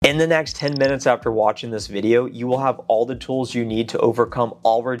In the next 10 minutes after watching this video, you will have all the tools you need to overcome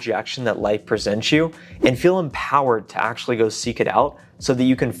all rejection that life presents you and feel empowered to actually go seek it out so that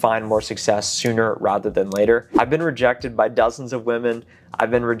you can find more success sooner rather than later. I've been rejected by dozens of women. I've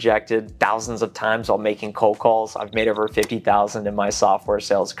been rejected thousands of times while making cold calls. I've made over 50,000 in my software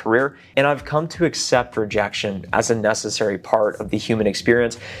sales career, and I've come to accept rejection as a necessary part of the human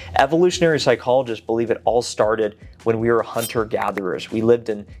experience. Evolutionary psychologists believe it all started when we were hunter-gatherers. We lived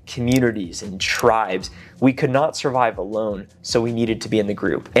in communities and tribes. We could not survive alone, so we needed to be in the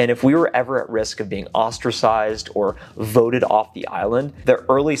group. And if we were ever at risk of being ostracized or voted off the island, the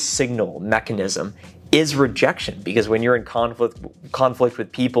early signal mechanism is rejection, because when you're in conflict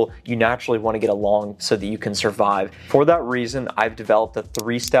with people, you naturally want to get along so that you can survive. For that reason, I've developed a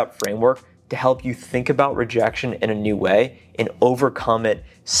 3-step framework to help you think about rejection in a new way and overcome it,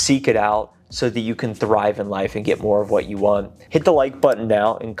 seek it out, so that you can thrive in life and get more of what you want. Hit the like button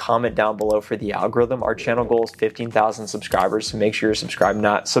now and comment down below for the algorithm. Our channel goal is 15,000 subscribers, so make sure you're subscribed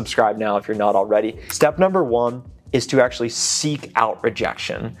now if you're not already. Step number 1 is to actually seek out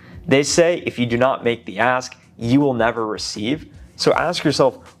rejection. They say if you do not make the ask, you will never receive. So ask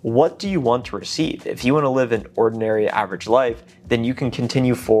yourself, what do you want to receive? If you want to live an ordinary, average life, then you can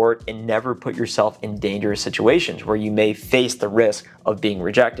continue forward and never put yourself in dangerous situations where you may face the risk of being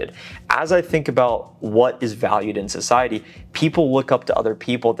rejected. As I think about what is valued in society, people look up to other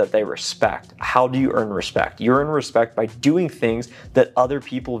people that they respect. How do you earn respect? You earn respect by doing things that other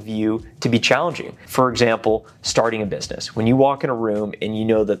people view to be challenging. For example, starting a business. When you walk in a room and you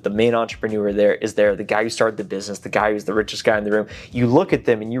know that the main entrepreneur is there, the guy who started the business, the guy who's the richest guy in the room, you look at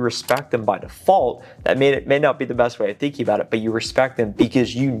them and you respect them by default. That may not be the best way of thinking about it, but you respect them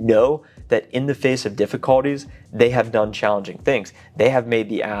because you know that in the face of difficulties, they have done challenging things. They have made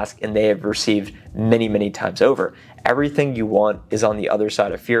the ask and they have received many, many times over. Everything you want is on the other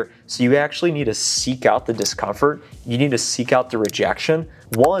side of fear. So you actually need to seek out the discomfort. You need to seek out the rejection.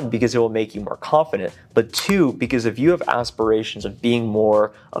 1, because it will make you more confident, but 2, because if you have aspirations of being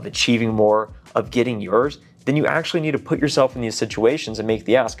more, of achieving more, of getting yours, then you actually need to put yourself in these situations and make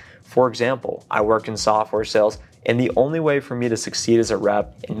the ask. For example, I work in software sales, and the only way for me to succeed as a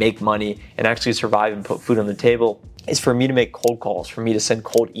rep and make money and actually survive and put food on the table is for me to make cold calls, for me to send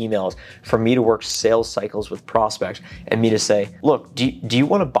cold emails, for me to work sales cycles with prospects, and me to say, look, do you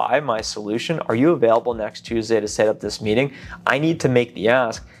want to buy my solution? Are you available next Tuesday to set up this meeting? I need to make the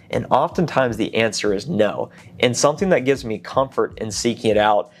ask. And oftentimes the answer is no. And something that gives me comfort in seeking it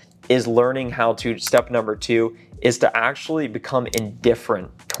out is learning how to, step number 2, is to actually become indifferent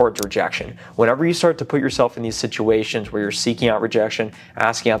towards rejection. Whenever you start to put yourself in these situations where you're seeking out rejection,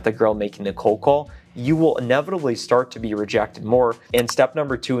 asking out the girl, making the cold call, you will inevitably start to be rejected more. And step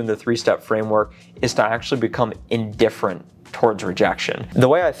number 2 in the 3-step framework is to actually become indifferent towards rejection. The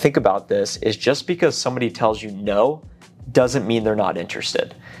way I think about this is just because somebody tells you no doesn't mean they're not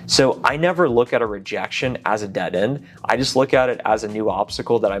interested. So I never look at a rejection as a dead end. I just look at it as a new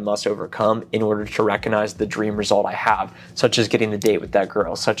obstacle that I must overcome in order to recognize the dream result I have, such as getting the date with that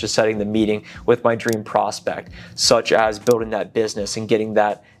girl, such as setting the meeting with my dream prospect, such as building that business and getting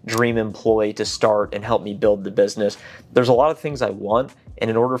that dream employee to start and help me build the business. There's a lot of things I want, and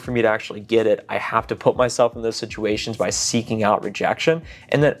in order for me to actually get it, I have to put myself in those situations by seeking out rejection.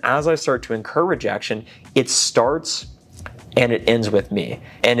 And then as I start to incur rejection, it starts and it ends with me.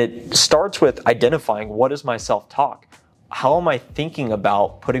 And it starts with identifying, what is my self-talk? How am I thinking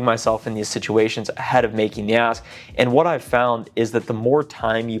about putting myself in these situations ahead of making the ask? And what I've found is that the more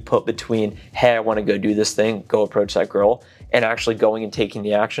time you put between, hey, I want to go do this thing, go approach that girl, and actually going and taking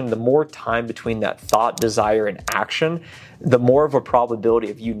the action, the more time between that thought, desire, and action, the more of a probability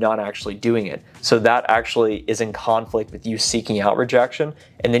of you not actually doing it. So that actually is in conflict with you seeking out rejection,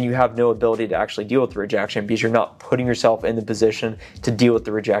 and then you have no ability to actually deal with the rejection because you're not putting yourself in the position to deal with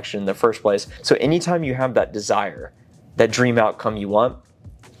the rejection in the first place. So anytime you have that desire, that dream outcome you want,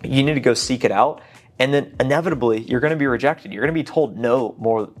 you need to go seek it out. And then inevitably, you're going to be rejected. You're going to be told no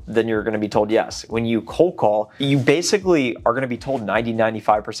more than you're going to be told yes. When you cold call, you basically are going to be told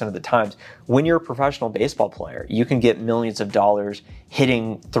 95% of the times. When you're a professional baseball player, you can get millions of dollars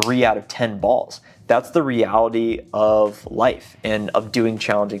hitting 3 out of 10 balls. That's the reality of life and of doing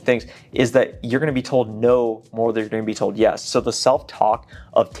challenging things, is that you're going to be told no more than you're going to be told yes. So the self-talk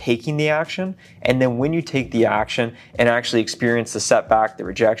of taking the action, and then when you take the action and actually experience the setback, the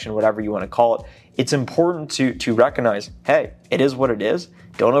rejection, whatever you want to call it, it's important to recognize, hey, it is what it is.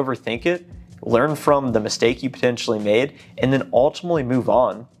 Don't overthink it. Learn from the mistake you potentially made, and then ultimately move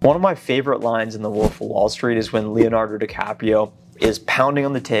on. One of my favorite lines in The Wolf of Wall Street is when Leonardo DiCaprio is pounding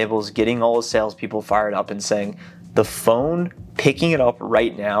on the tables, getting all the salespeople fired up and saying, the phone, picking it up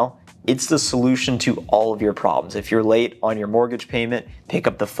right now, it's the solution to all of your problems. If you're late on your mortgage payment, pick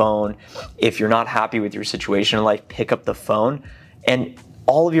up the phone. If you're not happy with your situation in life, pick up the phone. And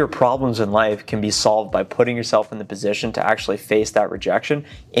all of your problems in life can be solved by putting yourself in the position to actually face that rejection,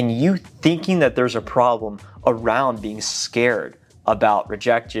 and you thinking that there's a problem around being scared about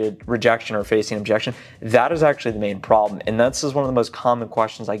rejection or facing objection. That is actually the main problem. And this is one of the most common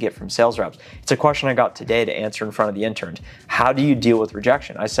questions I get from sales reps. It's a question I got today to answer in front of the interns. How do you deal with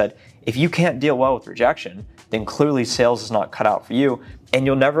rejection? I said, if you can't deal well with rejection, then clearly sales is not cut out for you, and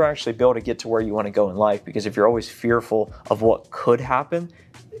you'll never actually be able to get to where you want to go in life, because if you're always fearful of what could happen,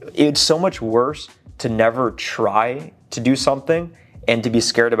 it's so much worse to never try to do something and to be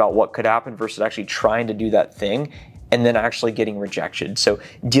scared about what could happen versus actually trying to do that thing and then actually getting rejection. So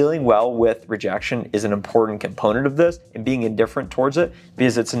dealing well with rejection is an important component of this, and being indifferent towards it,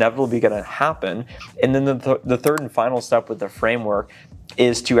 because it's inevitably going to happen. And then the third and final step with the framework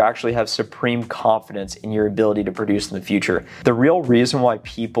is to actually have supreme confidence in your ability to produce in the future. The real reason why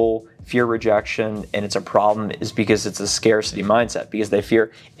people fear rejection and it's a problem is because it's a scarcity mindset, because they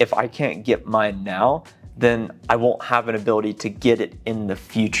fear, if I can't get mine now, then I won't have an ability to get it in the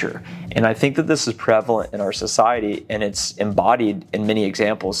future. And I think that this is prevalent in our society, and it's embodied in many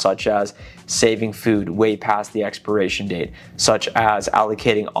examples, such as saving food way past the expiration date, such as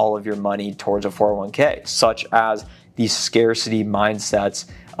allocating all of your money towards a 401k, such as these scarcity mindsets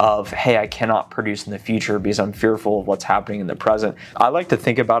of, hey, I cannot produce in the future because I'm fearful of what's happening in the present. I like to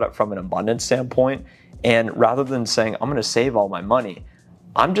think about it from an abundance standpoint, and rather than saying, I'm gonna save all my money,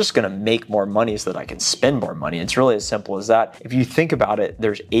 I'm just gonna make more money so that I can spend more money. It's really as simple as that. If you think about it,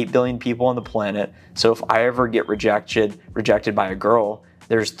 there's 8 billion people on the planet. So if I ever get rejected by a girl,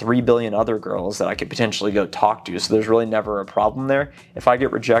 there's 3 billion other girls that I could potentially go talk to. So there's really never a problem there. If I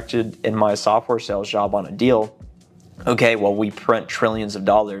get rejected in my software sales job on a deal, okay, well, we print trillions of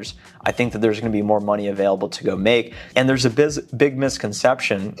dollars. I think that there's going to be more money available to go make. And there's a big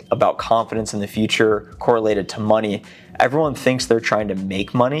misconception about confidence in the future correlated to money. Everyone thinks they're trying to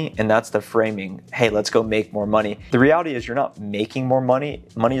make money, and that's the framing. Hey, let's go make more money. The reality is you're not making more money.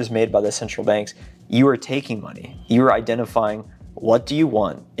 Money is made by the central banks. You are taking money. You are identifying, what do you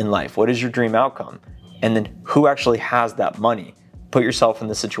want in life? What is your dream outcome? And then who actually has that money? Put yourself in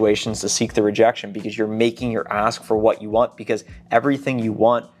the situations to seek the rejection, because you're making your ask for what you want, because everything you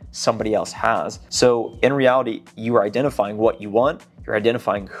want, somebody else has. So in reality, you are identifying what you want. You're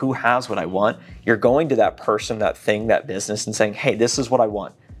identifying who has what I want. You're going to that person, that thing, that business, and saying, hey, this is what I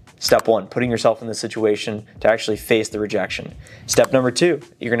want. Step one, putting yourself in the situation to actually face the rejection. Step number two,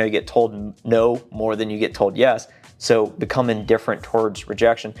 you're going to get told no more than you get told yes. So become indifferent towards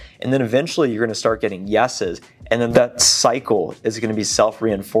rejection. And then eventually you're going to start getting yeses. And then that cycle is going to be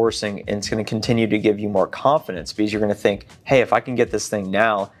self-reinforcing, and it's going to continue to give you more confidence, because you're going to think, hey, if I can get this thing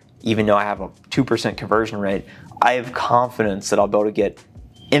now, even though I have a 2% conversion rate, I have confidence that I'll be able to get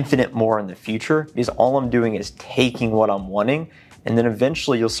infinite more in the future, because all I'm doing is taking what I'm wanting. And then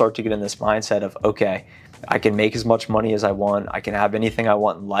eventually you'll start to get in this mindset of, okay, I can make as much money as I want. I can have anything I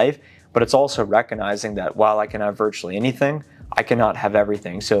want in life. But it's also recognizing that while I can have virtually anything, I cannot have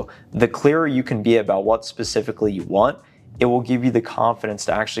everything. So the clearer you can be about what specifically you want, it will give you the confidence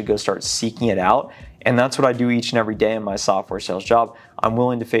to actually go start seeking it out. And that's what I do each and every day in my software sales job. I'm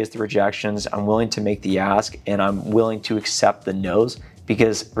willing to face the rejections. I'm willing to make the ask, and I'm willing to accept the no's,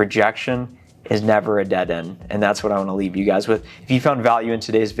 because rejection is never a dead end. And that's what I want to leave you guys with. If you found value in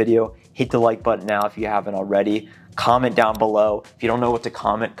today's video, hit the like button now if you haven't already. Comment down below. If you don't know what to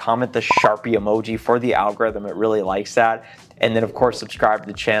comment the Sharpie emoji for the algorithm. It really likes that. And then, of course, subscribe to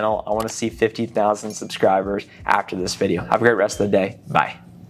the channel. I want to see 50,000 subscribers after this video. Have a great rest of the day. Bye.